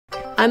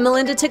I'm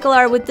Melinda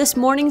Ticklar with this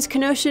morning's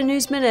Kenosha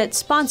News Minute,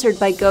 sponsored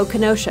by Go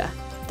Kenosha.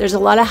 There's a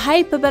lot of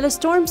hype about a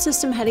storm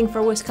system heading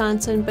for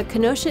Wisconsin, but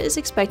Kenosha is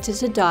expected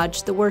to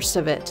dodge the worst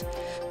of it.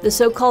 The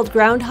so-called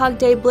Groundhog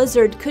Day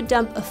blizzard could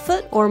dump a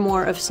foot or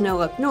more of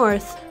snow up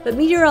north, but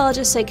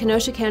meteorologists say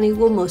Kenosha County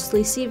will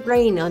mostly see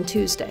rain on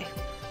Tuesday.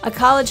 A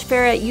college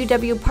fair at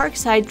UW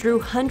Parkside drew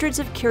hundreds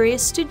of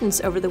curious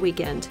students over the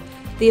weekend.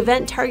 The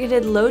event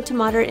targeted low to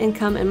moderate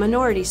income and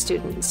minority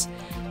students.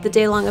 The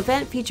day-long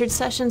event featured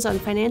sessions on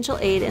financial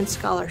aid and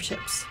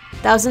scholarships.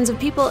 Thousands of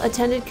people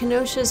attended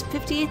Kenosha's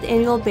 58th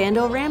annual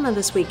BAND-O-RAMA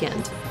this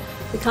weekend.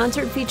 The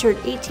concert featured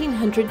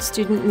 1,800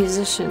 student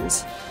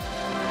musicians.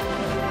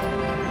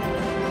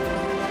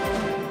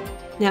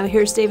 Now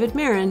here's David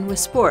Marin with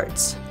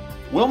sports.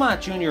 Wilmot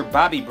junior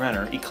Bobby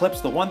Brenner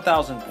eclipsed the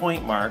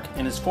 1,000-point mark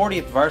in his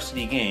 40th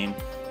varsity game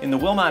in the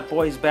Wilmot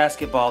boys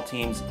basketball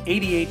team's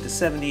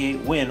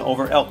 88-78 win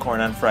over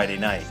Elkhorn on Friday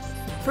night.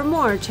 For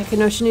more, check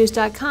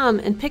KenoshaNews.com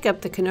and pick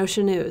up the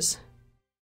Kenosha News.